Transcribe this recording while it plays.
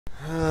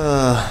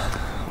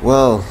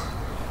Well,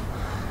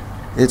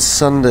 it's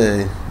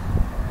Sunday.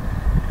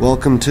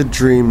 Welcome to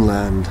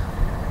Dreamland.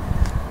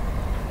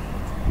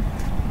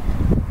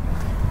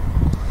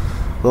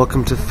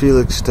 Welcome to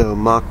Felixstowe,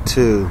 Mach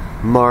 2,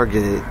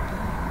 Margate.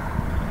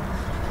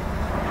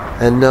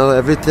 And no,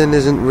 everything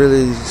isn't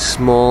really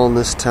small in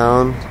this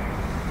town.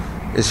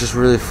 It's just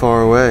really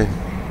far away.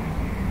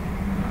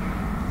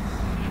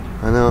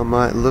 I know it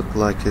might look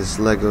like it's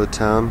Lego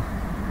town.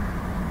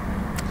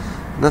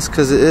 And that's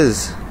because it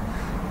is.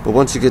 But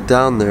once you get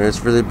down there,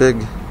 it's really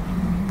big.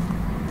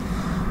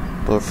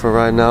 But for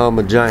right now, I'm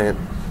a giant.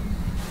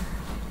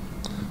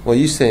 What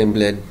you saying,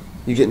 Bled?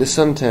 You getting a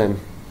suntan?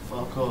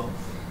 Fuck off.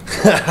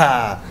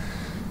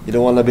 You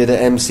don't want to be the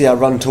MC I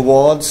run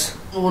towards?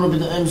 I want to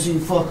be the MC,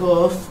 fuck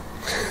off.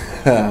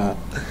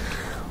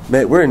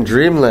 Mate, we're in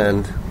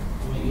Dreamland.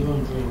 Mate, you're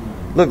in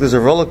Dreamland. Look, there's a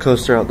roller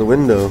coaster out the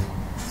window.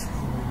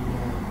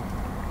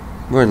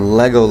 We're in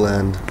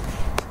Legoland.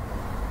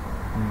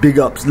 Big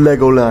ups,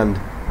 Legoland.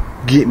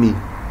 Get me.